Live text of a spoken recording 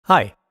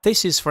Hi,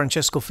 this is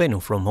Francesco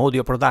Fenu from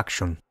Audio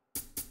Production.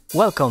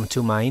 Welcome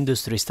to my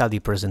industry study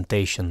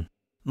presentation.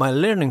 My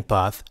learning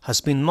path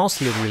has been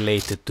mostly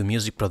related to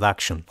music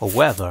production.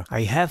 However,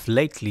 I have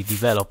lately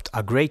developed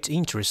a great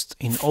interest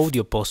in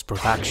audio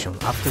post-production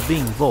after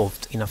being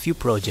involved in a few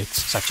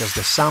projects such as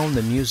the sound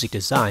and music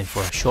design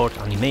for a short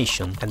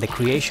animation and the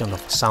creation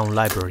of a sound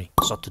library.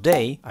 So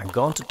today, I'm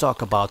going to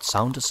talk about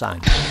sound design.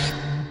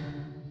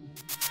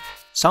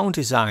 Sound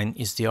design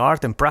is the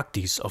art and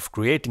practice of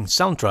creating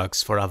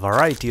soundtracks for a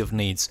variety of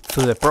needs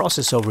through the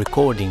process of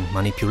recording,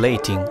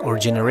 manipulating, or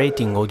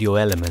generating audio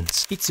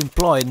elements. It's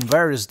employed in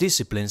various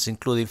disciplines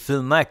including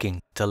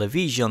filmmaking,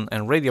 television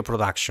and radio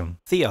production,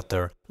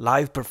 theater,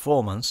 live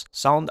performance,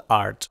 sound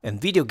art,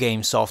 and video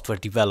game software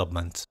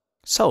development.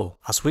 So,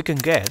 as we can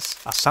guess,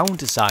 a sound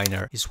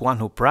designer is one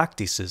who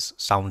practices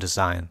sound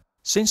design.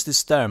 Since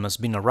this term has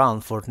been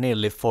around for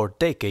nearly 4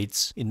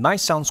 decades, it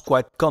might sound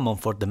quite common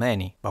for the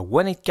many, but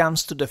when it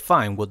comes to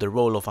define what the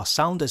role of a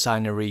sound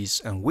designer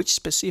is and which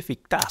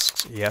specific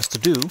tasks he has to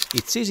do,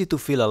 it's easy to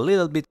feel a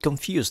little bit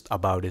confused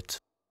about it.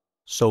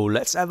 So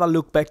let's have a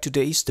look back to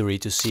the history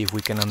to see if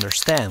we can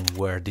understand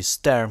where this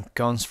term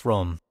comes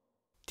from.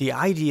 The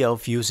idea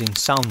of using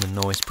sound and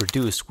noise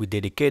produced with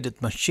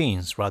dedicated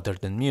machines rather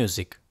than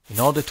music, in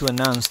order to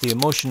enhance the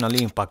emotional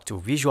impact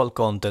of visual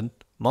content,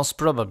 most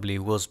probably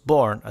was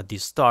born at the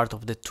start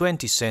of the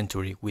 20th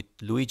century with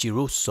Luigi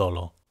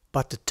Russolo.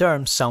 But the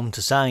terms sound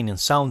design and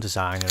sound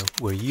designer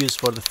were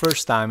used for the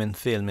first time in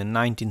film in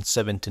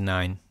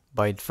 1979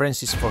 by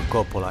Francis Ford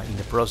Coppola in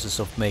the process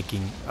of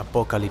making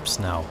Apocalypse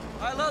Now.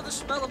 I love the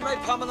smell of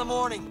napalm in the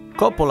morning.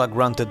 Coppola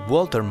granted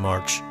Walter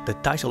Murch the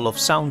title of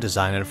sound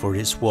designer for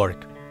his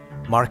work,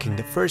 marking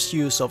the first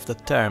use of the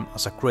term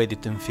as a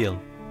credit in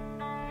film.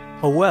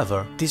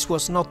 However, this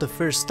was not the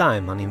first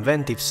time an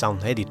inventive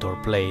sound editor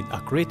played a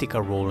critical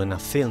role in a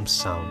film's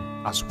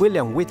sound. As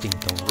William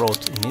Whittington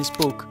wrote in his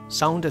book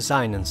Sound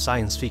Design and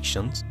Science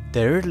Fiction,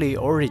 the early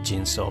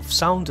origins of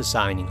sound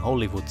design in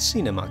Hollywood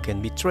cinema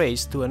can be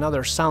traced to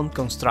another sound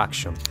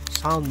construction,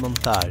 sound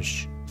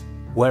montage,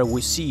 where we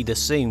see the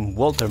same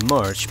Walter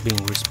Murch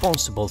being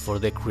responsible for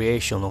the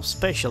creation of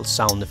special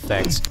sound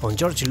effects on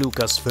George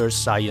Lucas'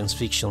 first science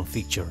fiction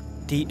feature,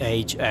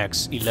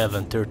 THX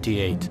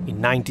 1138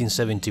 in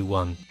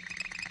 1971.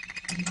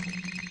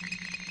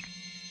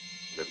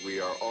 That we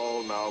are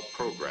all now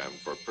programmed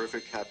for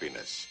perfect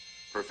happiness,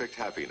 perfect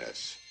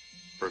happiness,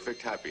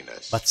 perfect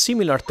happiness. But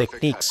similar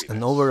techniques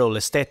and overall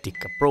aesthetic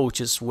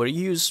approaches were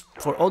used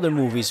for other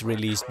movies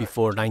released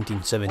before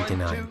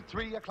 1979,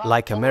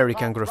 like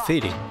American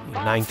Graffiti in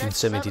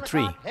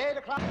 1973.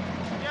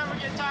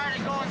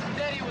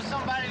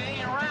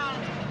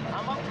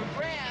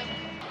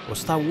 Or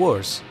Star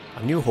Wars: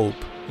 A New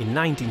Hope in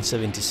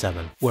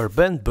 1977, where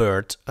Ben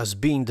Burtt has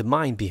been the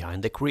mind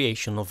behind the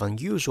creation of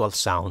unusual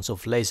sounds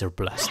of laser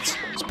blasts,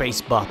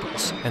 space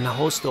battles, and a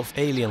host of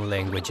alien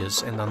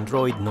languages and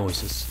android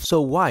noises.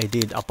 So why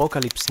did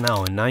Apocalypse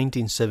Now in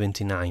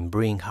 1979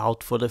 bring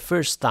out for the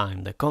first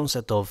time the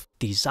concept of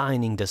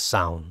designing the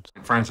sound?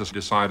 Francis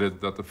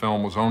decided that the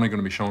film was only going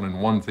to be shown in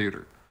one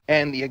theater.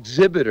 And the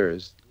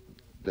exhibitors,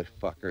 the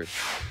fuckers,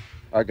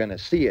 are going to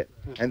see it.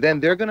 And then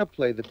they're going to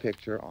play the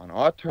picture on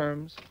our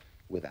terms,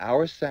 with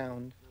our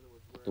sound,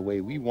 the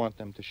way we want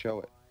them to show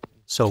it.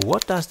 So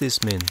what does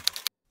this mean?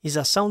 Is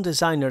a sound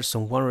designer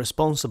someone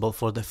responsible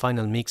for the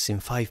final mix in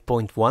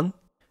 5.1?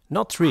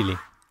 Not really.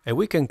 And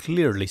we can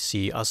clearly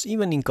see, as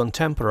even in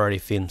contemporary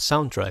film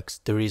soundtracks,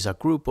 there is a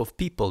group of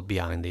people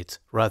behind it,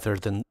 rather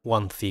than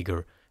one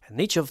figure,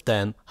 and each of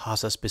them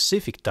has a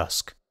specific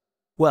task.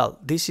 Well,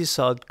 this is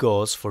how it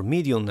goes for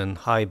medium and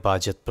high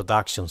budget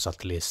productions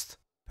at least.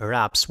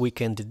 Perhaps we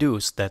can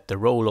deduce that the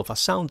role of a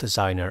sound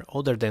designer,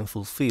 other than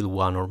fulfill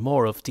one or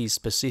more of these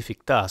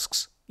specific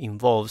tasks,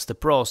 involves the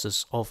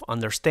process of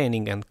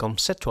understanding and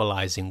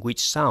conceptualizing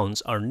which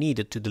sounds are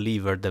needed to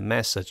deliver the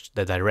message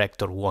the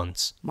director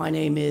wants. My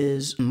name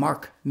is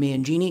Mark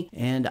Mangini,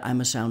 and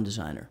I'm a sound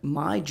designer.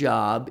 My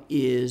job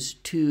is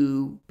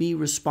to be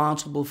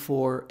responsible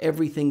for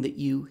everything that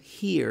you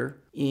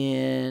hear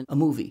in a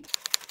movie.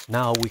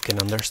 Now we can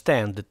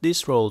understand that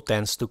this role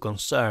tends to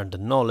concern the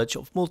knowledge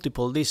of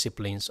multiple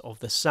disciplines of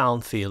the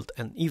sound field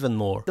and even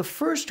more. The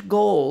first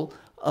goal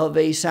of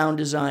a sound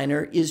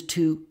designer is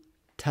to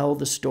tell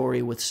the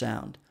story with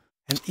sound.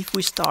 And if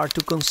we start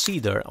to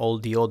consider all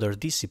the other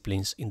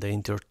disciplines in the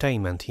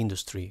entertainment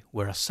industry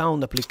where a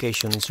sound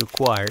application is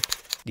required,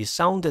 the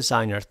sound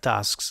designer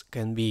tasks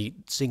can be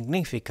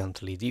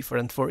significantly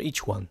different for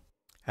each one.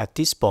 At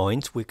this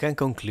point, we can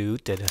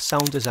conclude that a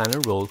sound designer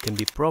role can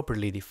be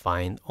properly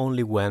defined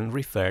only when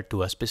referred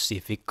to a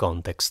specific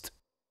context.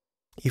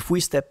 If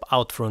we step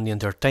out from the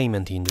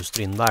entertainment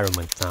industry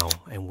environment now,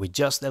 and we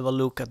just have a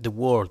look at the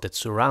world that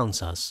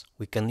surrounds us,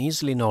 we can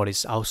easily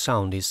notice how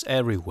sound is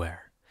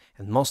everywhere,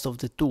 and most of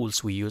the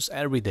tools we use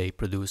every day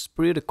produce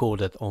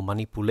pre-recorded or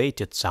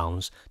manipulated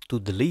sounds to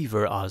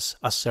deliver us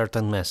a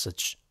certain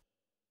message.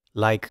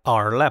 Like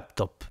our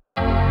laptop,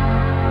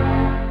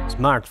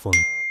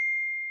 smartphone,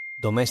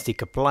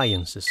 domestic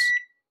appliances,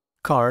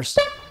 cars,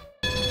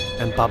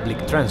 and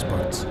public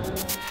transports.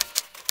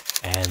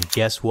 And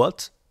guess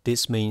what?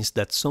 This means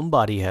that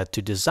somebody had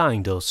to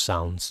design those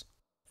sounds.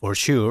 For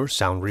sure,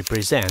 sound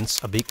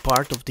represents a big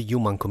part of the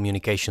human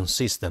communication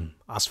system,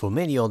 as for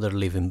many other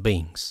living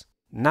beings.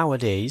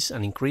 Nowadays,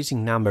 an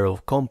increasing number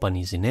of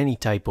companies in any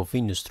type of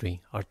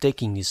industry are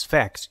taking these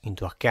facts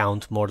into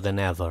account more than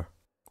ever.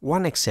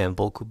 One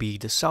example could be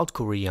the South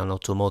Korean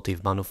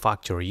automotive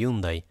manufacturer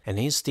Hyundai and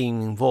his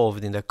team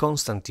involved in the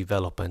constant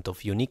development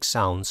of unique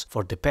sounds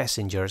for the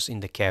passengers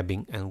in the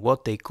cabin and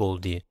what they call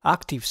the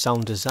active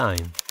sound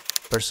design,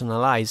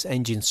 personalized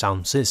engine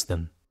sound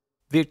system,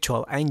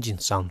 virtual engine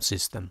sound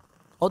system.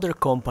 Other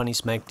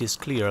companies make this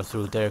clear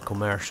through their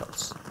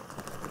commercials.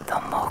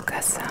 The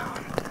Mocha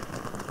sound.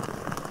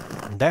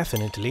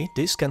 Definitely,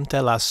 this can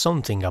tell us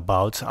something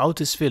about how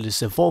this field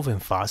is evolving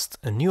fast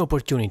and new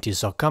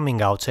opportunities are coming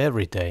out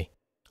every day.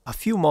 A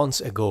few months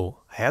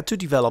ago, I had to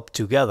develop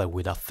together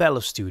with a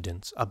fellow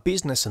student a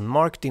business and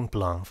marketing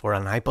plan for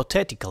an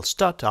hypothetical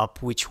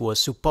startup which was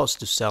supposed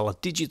to sell a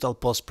digital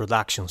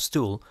post-production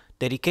tool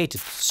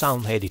dedicated to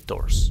sound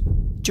editors.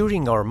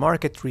 During our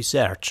market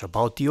research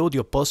about the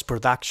audio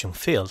post-production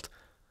field,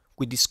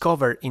 we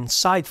discovered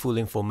insightful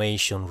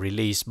information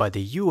released by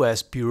the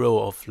US Bureau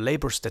of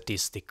Labor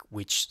Statistics,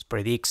 which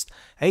predicts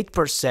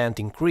 8%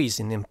 increase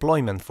in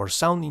employment for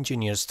sound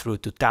engineers through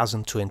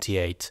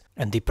 2028,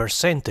 and the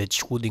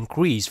percentage would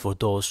increase for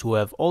those who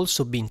have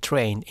also been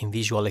trained in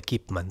visual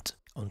equipment.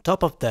 On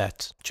top of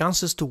that,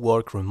 chances to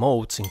work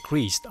remote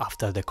increased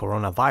after the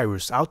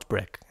coronavirus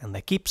outbreak, and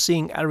I keep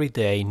seeing every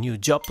day new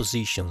job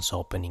positions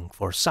opening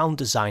for sound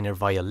designer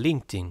via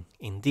LinkedIn,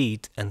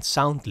 Indeed, and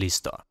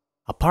SoundLister.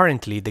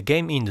 Apparently, the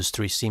game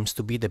industry seems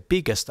to be the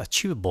biggest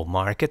achievable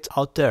market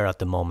out there at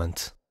the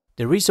moment.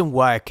 The reason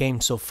why I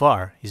came so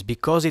far is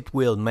because it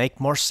will make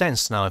more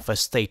sense now if I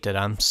state that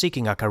I'm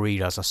seeking a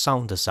career as a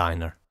sound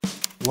designer.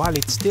 While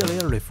it's still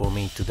early for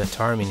me to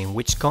determine in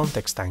which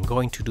context I'm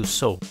going to do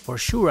so, for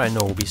sure I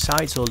know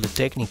besides all the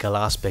technical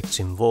aspects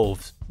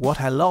involved, what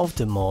I love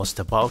the most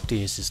about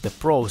this is the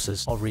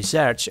process of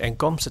research and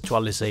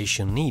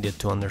conceptualization needed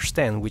to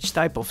understand which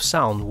type of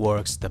sound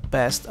works the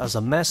best as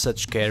a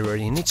message carrier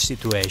in each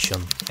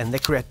situation, and the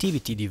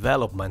creativity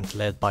development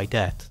led by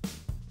that.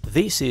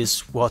 This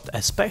is what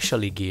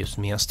especially gives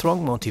me a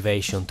strong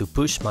motivation to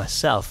push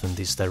myself in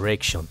this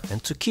direction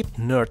and to keep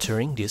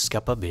nurturing these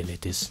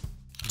capabilities.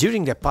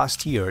 During the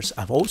past years,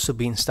 I've also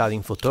been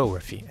studying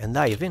photography, and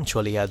I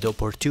eventually had the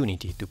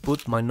opportunity to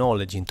put my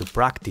knowledge into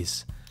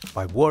practice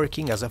by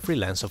working as a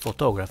freelance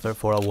photographer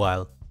for a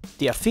while.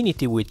 The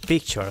affinity with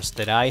pictures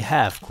that I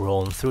have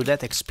grown through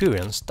that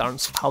experience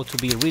turns out to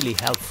be really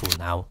helpful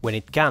now when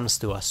it comes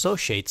to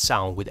associate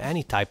sound with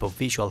any type of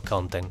visual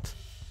content.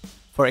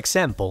 For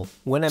example,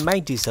 when I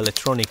made this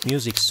electronic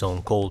music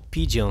song called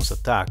Pigeons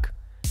Attack,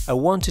 I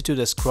wanted to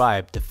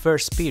describe the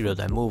first period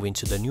I moved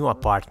into the new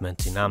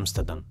apartment in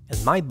Amsterdam,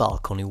 and my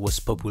balcony was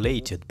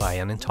populated by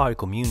an entire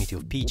community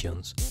of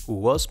pigeons, who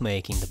was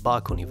making the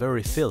balcony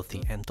very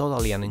filthy and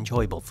totally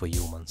unenjoyable for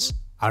humans.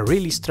 I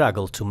really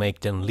struggled to make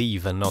them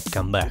leave and not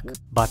come back,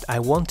 but I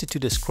wanted to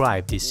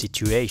describe this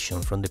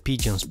situation from the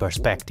pigeons'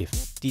 perspective.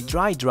 The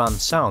dry drum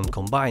sound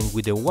combined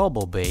with the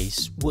wobble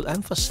bass would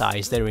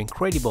emphasize their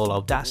incredible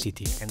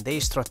audacity and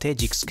their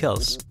strategic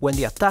skills when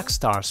the attack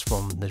starts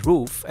from the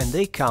roof and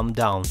they come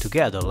down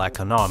together like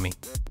an army.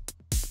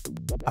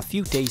 A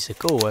few days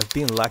ago I've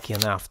been lucky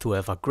enough to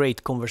have a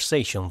great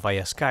conversation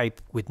via Skype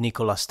with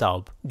Nicolas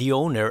Taub, the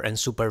owner and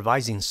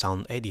supervising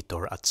sound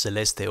editor at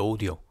Celeste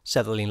Audio,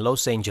 settled in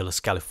Los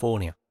Angeles,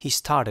 California. He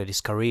started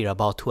his career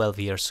about 12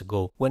 years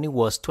ago when he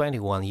was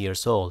 21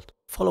 years old.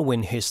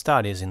 Following his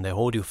studies in the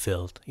audio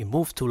field, he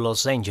moved to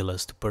Los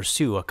Angeles to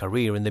pursue a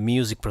career in the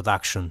music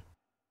production.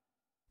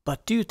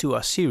 But due to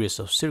a series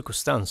of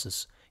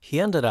circumstances, he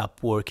ended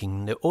up working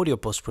in the audio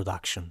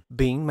post-production,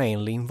 being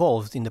mainly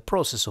involved in the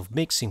process of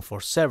mixing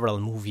for several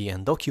movie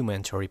and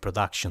documentary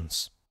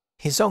productions.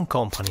 His own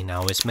company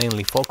now is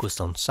mainly focused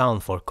on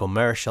sound for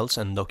commercials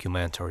and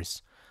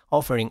documentaries,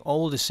 offering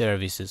all the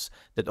services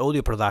that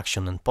audio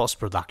production and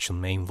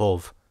post-production may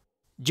involve.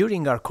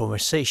 During our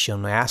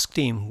conversation, I asked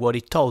him what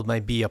he thought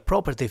might be a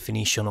proper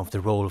definition of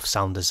the role of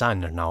sound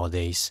designer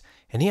nowadays,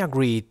 and he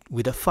agreed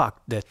with the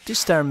fact that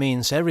this term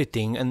means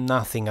everything and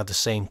nothing at the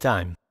same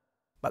time.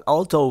 But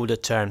although the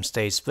term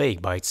stays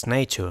vague by its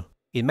nature,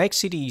 it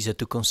makes it easier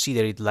to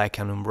consider it like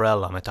an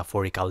umbrella,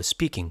 metaphorically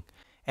speaking,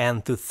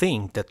 and to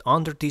think that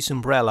under this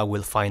umbrella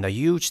we'll find a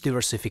huge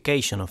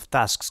diversification of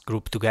tasks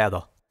grouped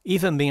together.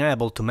 Even being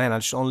able to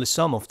manage only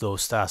some of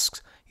those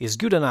tasks is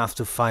good enough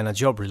to find a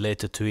job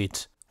related to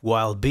it,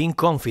 while being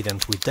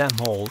confident with them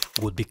all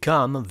would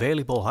become a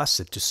valuable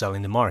asset to sell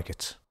in the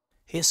market.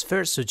 His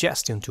first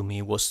suggestion to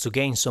me was to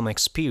gain some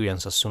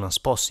experience as soon as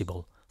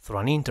possible, through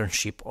an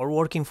internship or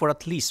working for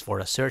at least for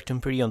a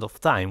certain period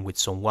of time with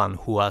someone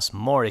who has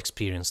more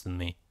experience than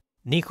me.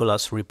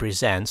 Nicolas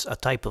represents a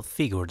type of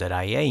figure that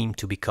I aim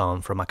to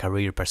become from a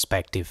career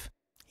perspective.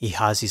 He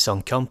has his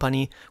own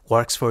company,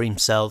 works for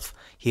himself,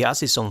 he has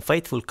his own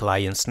faithful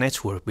clients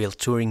network built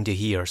during the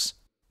years.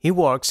 He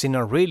works in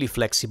a really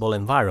flexible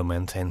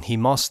environment and he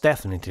most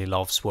definitely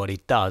loves what he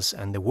does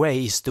and the way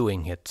he's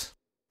doing it.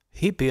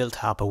 He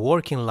built up a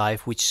working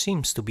life which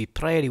seems to be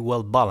pretty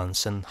well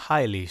balanced and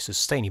highly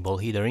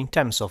sustainable either in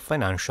terms of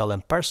financial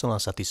and personal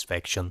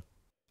satisfaction.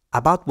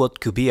 About what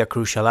could be a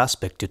crucial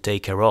aspect to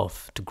take care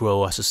of to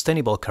grow a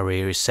sustainable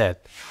career is said,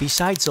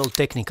 besides all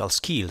technical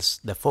skills,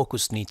 the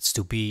focus needs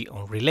to be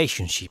on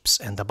relationships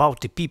and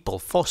about the people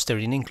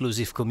fostering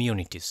inclusive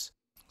communities.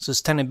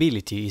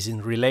 Sustainability is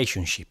in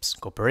relationships,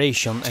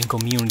 cooperation and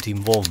community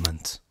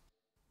involvement.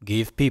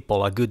 Give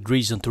people a good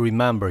reason to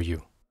remember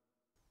you.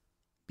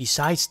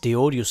 Besides the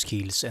audio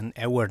skills and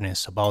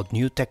awareness about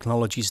new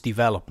technologies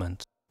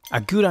development,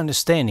 a good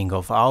understanding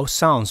of how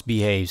sound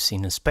behaves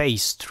in a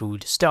space through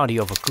the study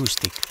of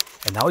acoustic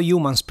and how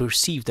humans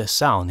perceive the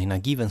sound in a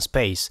given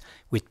space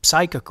with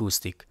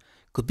psychoacoustic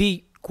could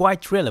be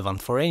quite relevant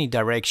for any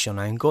direction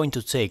I am going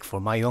to take for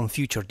my own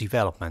future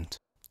development.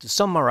 To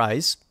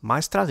summarize, my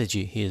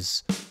strategy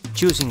is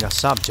choosing a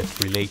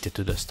subject related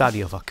to the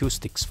study of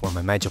acoustics for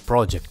my major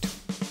project,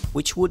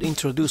 which would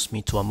introduce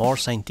me to a more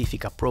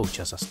scientific approach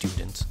as a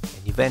student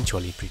and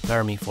eventually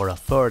prepare me for a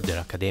further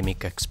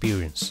academic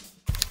experience.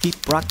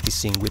 Keep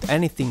practicing with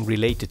anything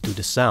related to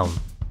the sound,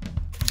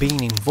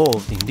 being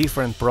involved in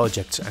different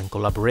projects and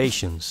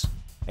collaborations,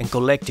 and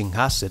collecting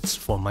assets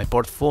for my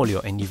portfolio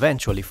and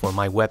eventually for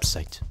my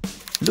website.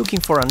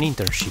 Looking for an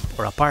internship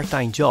or a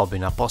part-time job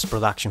in a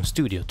post-production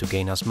studio to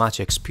gain as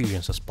much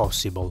experience as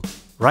possible.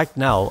 Right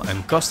now,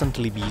 I'm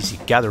constantly busy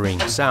gathering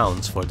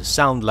sounds for the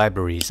sound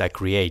libraries I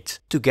create,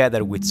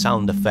 together with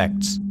sound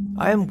effects.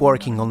 I am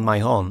working on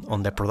my own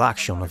on the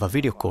production of a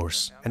video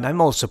course, and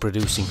I'm also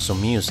producing some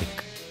music.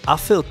 I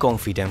feel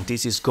confident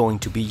this is going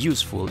to be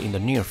useful in the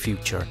near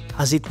future,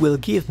 as it will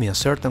give me a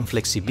certain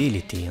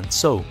flexibility and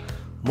so,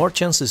 more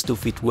chances to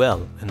fit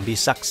well and be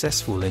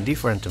successful in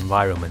different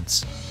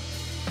environments.